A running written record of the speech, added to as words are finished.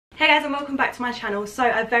guys and welcome back to my channel. So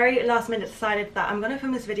I very last minute decided that I'm going to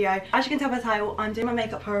film this video. As you can tell by the title, I'm doing my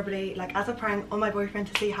makeup horribly, like as a prank on my boyfriend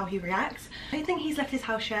to see how he reacts. I don't think he's left his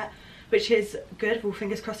house yet, which is good. Well,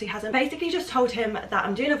 fingers crossed he hasn't. Basically just told him that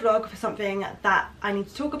I'm doing a vlog for something that I need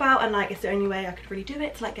to talk about, and like it's the only way I could really do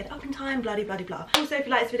it to like get it up in time, bloody bloody blah. Also, if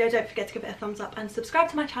you like this video, don't forget to give it a thumbs up and subscribe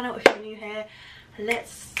to my channel if you're new here.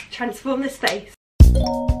 Let's transform this face.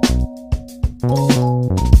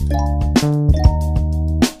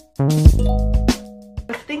 I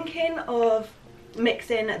was thinking of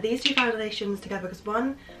mixing these two foundations together because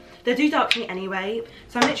one, they do dark me anyway,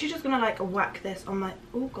 so I'm literally just gonna like whack this on my,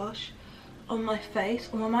 oh gosh, on my face,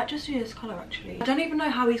 or I might just do this colour actually. I don't even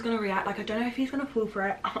know how he's gonna react. Like I don't know if he's gonna fall for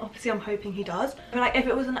it. Obviously I'm hoping he does, but like if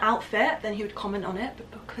it was an outfit then he would comment on it,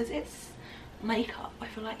 but because it's makeup I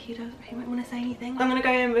feel like he won't want to say anything. I'm gonna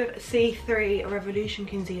go in with C3 Revolution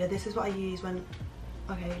concealer. This is what I use when,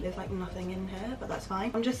 okay, there's like nothing in here, but that's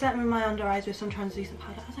fine. I'm just setting with my under eyes with some translucent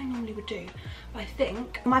powder as I normally would do, but I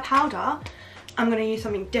think my powder I'm going to use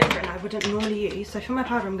something different I wouldn't normally use. So for my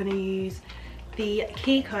powder I'm going to use the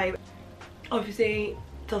Kiko. Obviously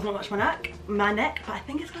does not match my neck, but I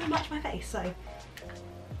think it's going to match my face, so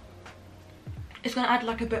it's going to add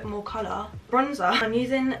like a bit more colour. Bronzer, I'm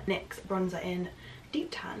using NYX bronzer in Deep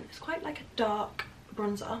Tan. It's quite like a dark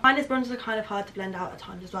bronzer. I find this bronzer kind of hard to blend out at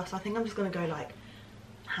times as well, so I think I'm just going to go like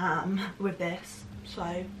ham with this.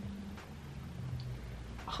 So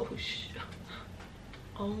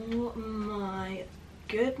oh my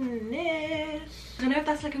goodness, I don't know if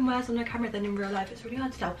that's looking worse on the camera than in real life. It's really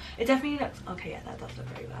hard to tell. It definitely looks okay. Yeah, that does look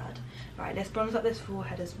very bad. Right, let's bronze up this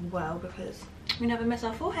forehead as well because we never miss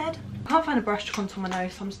our forehead. I can't find a brush to contour my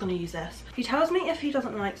nose, so I'm just going to use this. He tells me if he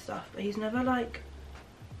doesn't like stuff, but he's never like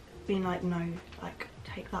been like, no, like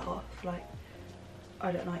take that off, like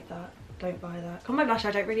I don't like that, don't buy that. On my blush,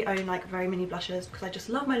 I don't really own like very many blushes because I just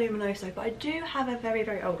love my Luminoso, but I do have a very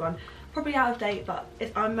very old one, probably out of date, but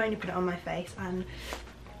I'm only putting it on my face, and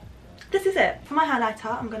this is it. For my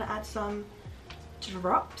highlighter I'm going to add some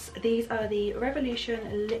drops. These are the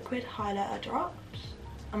Revolution liquid highlighter drops.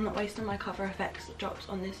 I'm not wasting my Cover FX drops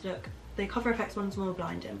on this look. The Cover FX one's more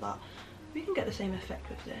blinding, but we can get the same effect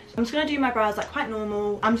with this. I'm just going to do my brows like quite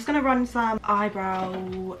normal. I'm just going to run some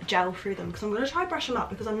eyebrow gel through them because I'm going to try brush them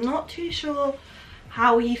up because I'm not too sure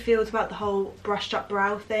how he feels about the whole brushed up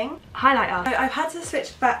brow thing. Highlighter. So I've had to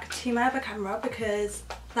switch back to my other camera because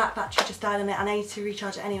that battery just died on it and I need to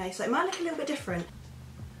recharge it anyway, so it might look a little bit different.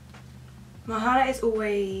 My highlight is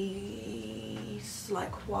always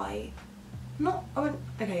like white. Not,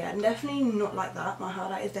 okay, yeah, definitely not like that. My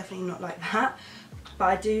highlight is definitely not like that, but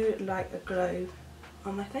I do like a glow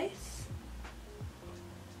on my face.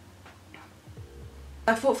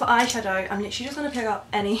 I thought for eyeshadow, I'm literally just going to pick up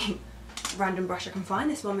any random brush I can find.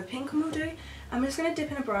 This one with pink will do. I'm just going to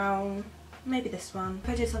dip in a brown, maybe this one. If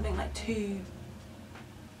I did something like too,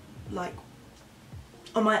 like,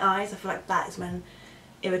 on my eyes, I feel like that is when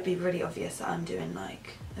it would be really obvious that I'm doing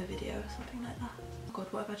like a video or something like that. Oh god,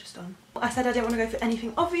 what have I just done? I said I didn't want to go for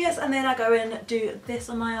anything obvious and then I go and do this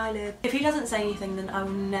on my eyelid. If he doesn't say anything then I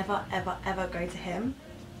will never ever ever go to him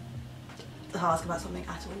to ask about something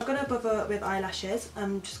at all. I'm not going to bother with eyelashes.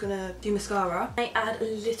 I'm just going to do mascara. I add a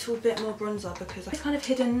little bit more bronzer because it's kind of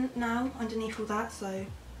hidden now underneath all that, so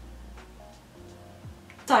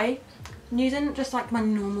I'm using just like my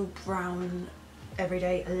normal brown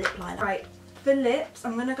everyday lip liner. Right, for lips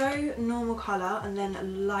I'm going to go normal colour and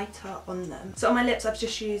then lighter on them. So on my lips I've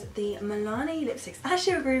just used the Milani lipstick. It's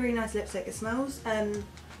actually a really really nice lipstick. It smells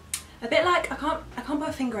a bit like, I can't put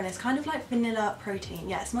a finger on it, it's kind of like vanilla protein.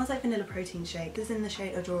 Yeah, it smells like vanilla protein shake. This is in the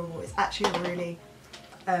shade Adorable. It's actually a really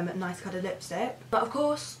nice coloured lipstick. But of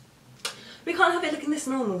course, we can't have it looking this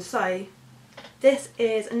normal, so this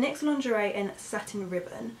is NYX Lingerie in Satin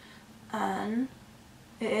Ribbon, and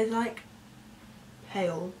it is like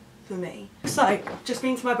pale for me. So, just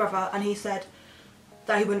been to my brother and he said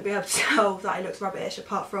that he wouldn't be able to tell that it looks rubbish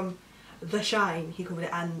apart from the shine, he called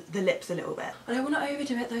it, and the lips a little bit. I don't want to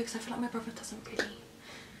overdo it though because I feel like my brother doesn't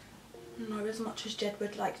really know as much as Jed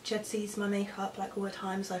would. Like Jed sees my makeup like all the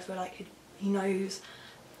time, so I feel like he knows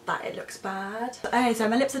that it looks bad. Okay, so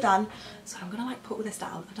my lips are done, so I'm gonna like put all this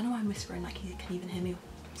down. I don't know why I'm whispering, like he can even hear me.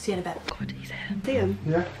 See you in a bit. God, he's here. See him?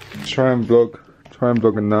 Yeah. Try and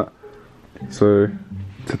vlogging that. So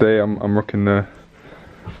today I'm rocking the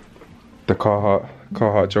Carhartt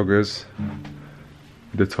joggers.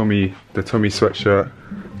 The Tommy sweatshirt.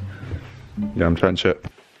 Yeah, I'm trying shit.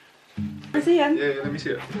 I see him. Yeah, let me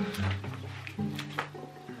see it.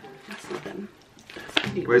 That's not them.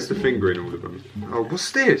 Where's the finger in all of them? Oh,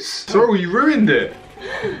 what's this? Sorry, you ruined it.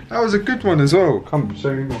 That was a good one as well. Come,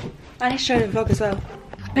 show me more. I need to show the vlog as well.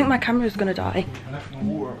 I think my camera's gonna die. I left my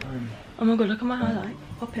water at home. Oh my god, look at my highlight.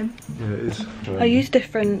 Pop him. Yeah, it is. I use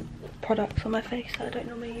different products on my face that I don't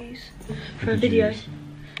normally use for a video.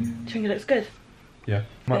 Do you think it looks good? Yeah,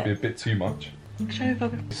 might be a bit too much. Show me if I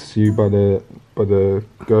can. It's you by the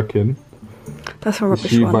gherkin. That's a rubbish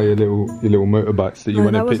it's you one. by your little motorbikes that you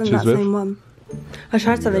wanted pictures that with. same one. I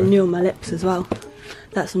tried something new on my lips as well.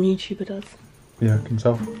 That some YouTuber does. Yeah, I can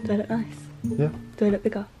tell. Do they look nice? Yeah. Do they look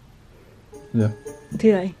bigger? Yeah.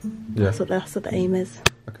 Do they? Yeah. That's what the aim is.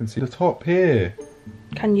 I can see the top here.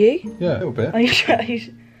 Can you? Yeah, a little bit. Are you sure?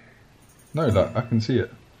 No, like I can see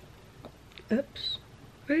it. Oops.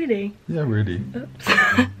 Really? Yeah, really. Oops.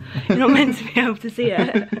 You're not meant to be able to see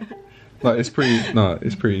it. Like it's pretty. No,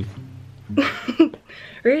 it's pretty.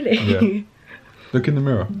 Really? Yeah. Look in the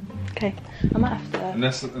mirror. Okay, I might have to.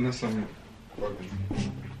 Unless I'm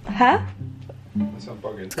bugging. Huh? Unless I'm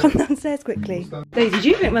bugging. Come downstairs quickly. Daisy, do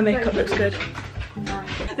you think my makeup looks good? No.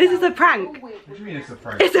 This is a prank. What do you mean it's a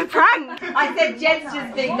prank? It's a prank. I said Jed's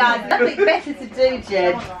just being nice. Nothing better to do,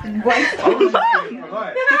 Jed, than waste I was just being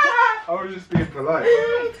polite. I was just being polite.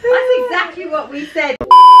 That's exactly what we said.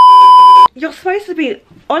 You're supposed to be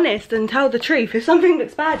honest and tell the truth. If something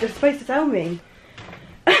looks bad, you're supposed to tell me.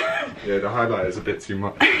 Yeah, the highlight is a bit too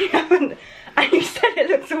much. And you said it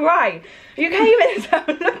looks alright. You came in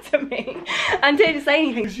and looked at me and didn't say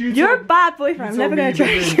anything. You're a bad boyfriend. I'm never going to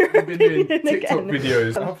trust your You've been doing opinion TikTok again.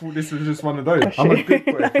 videos. I thought this was just one of those. I'm a good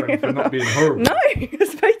boyfriend for not being horrible. No, you're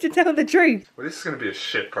supposed to tell the truth. Well, this is going to be a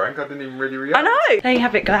shit prank. I didn't even really react. I know. There you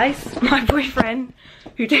have it, guys. My boyfriend,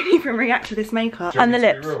 who didn't even react to this makeup. And the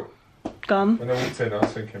lips. Gum. When I walked in, I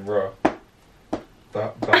was thinking, bro,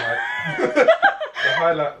 the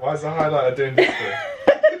highlight. Why is the highlighter doing this?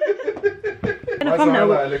 Why is the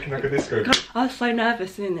highlighter looking like a disco? I was so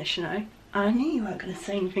nervous doing this, you know. And I knew you weren't going to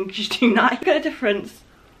say anything because you're too nice. Look at the difference.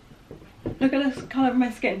 Look at this colour of my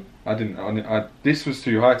skin. This was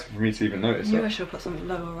too high for me to even notice. I knew I should have put something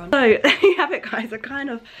lower on. So there you have it, guys. A kind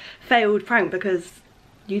of failed prank because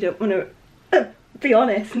you don't want to be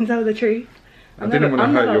honest and tell the truth. I didn't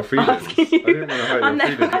want to hurt your feelings. I didn't want to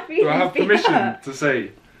hurt your feelings. Do I have permission to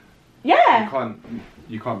say? Yeah.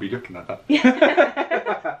 You can't be looking at that.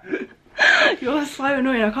 You're so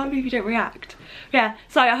annoying. I can't believe you don't react. Yeah.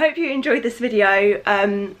 So I hope you enjoyed this video.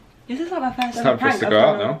 This is like my first ever prank. It's time for us to go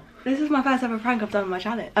out now. This is my first ever prank I've done on my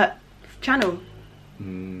channel.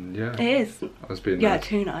 Yeah. It is. I was being yeah, nice.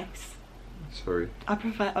 too nice. Sorry. I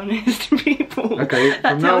prefer honest people. Okay,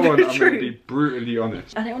 from now on I'm going to be brutally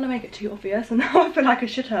honest. I didn't want to make it too obvious and now I feel like I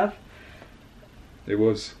should have. It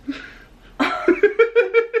was.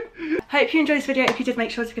 Hope you enjoyed this video. If you did,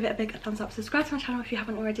 make sure to give it a big thumbs up. Subscribe to my channel if you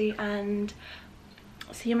haven't already and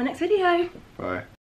see you in my next video. Bye.